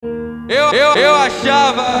Eu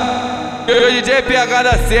achava que o DJ PH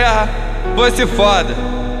da Serra fosse foda,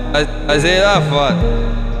 mas ele não é foda.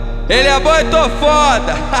 Ele é bom e tô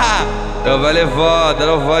foda. Eu falei foda,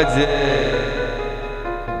 não vou dizer.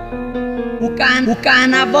 O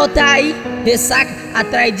carnaval tá aí, ressaca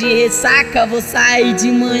atrás de ressaca. Vou sair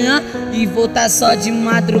de manhã e voltar só de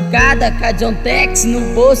madrugada. Com a John Tex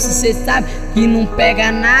no bolso, cê sabe que não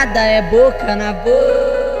pega nada. É boca na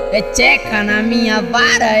boca, é tcheca na minha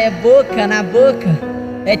vara. É boca na boca,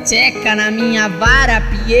 é tcheca na minha vara.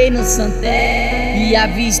 Piei no Santé e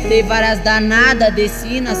avistei várias danadas.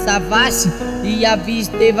 Desci na Savassi e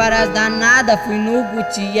avistei várias danadas. Fui no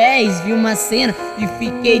Gutierrez, vi uma cena e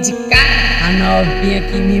fiquei de cara. A novinha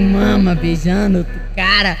que me mama beijando outro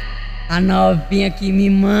cara. A novinha que me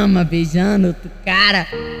mama beijando outro cara.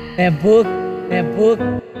 É boca, é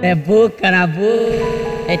boca, é boca na boca.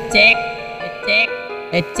 É tcheca, é tcheca.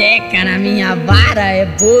 É tcheca na minha vara, é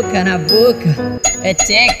boca na boca. É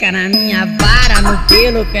tcheca na minha vara, no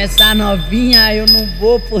pelo com essa novinha eu não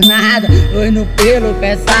vou por nada. Oi, no pelo com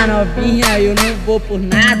essa novinha eu não vou por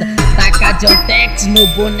nada. Taca John Tex no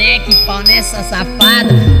boneco e pau nessa safada.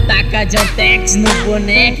 Taca John Tex no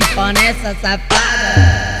boneco e pau nessa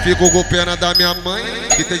safada. Fico com pena da minha mãe,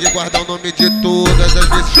 que tem de guardar o nome de todas. Às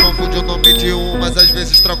vezes confunde o nome de umas, às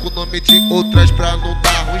vezes troca o nome de outras. Pra não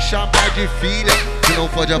dar ruim chamar de filha, se não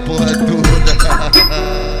fode a porra toda.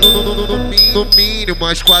 No mínimo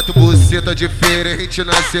umas 4 bucetas diferentes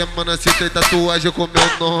na semana. Se tem tatuagem com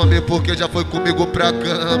meu nome, porque já foi comigo pra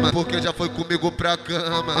cama. Porque já foi comigo pra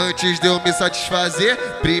cama. Antes de eu me satisfazer,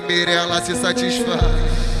 primeiro ela se satisfaz.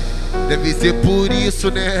 Deve ser por isso,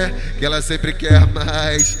 né, que ela sempre quer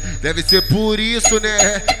mais. Deve ser por isso,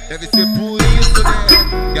 né, deve ser por isso,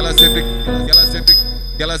 né, que ela sempre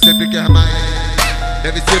quer mais.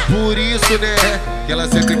 Deve ser por isso, né, que ela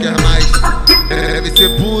sempre quer mais. Deve ser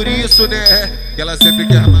por isso, né, que ela sempre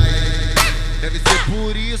quer mais. Deve ser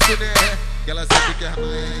por isso, né, que ela sempre quer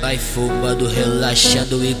mais. Vai fumando,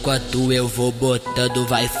 relaxando enquanto eu vou botando.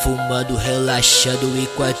 Vai fumando, relaxando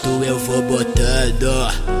enquanto eu vou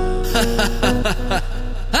botando.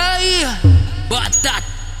 Aí, bota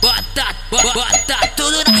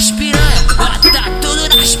tudo nas piranha. Bota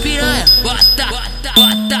tudo nas piranha. Bota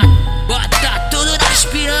tudo nas piranha. Bota tudo nas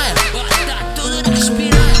piranha. Bota tudo nas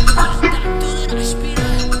piranha.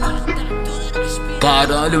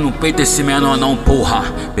 Caralho, não peita esse menor não, porra.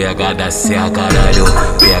 PH da Serra, caralho.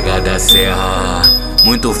 PH da Serra.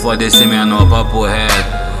 Muito foda esse menor, papo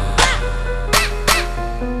reto.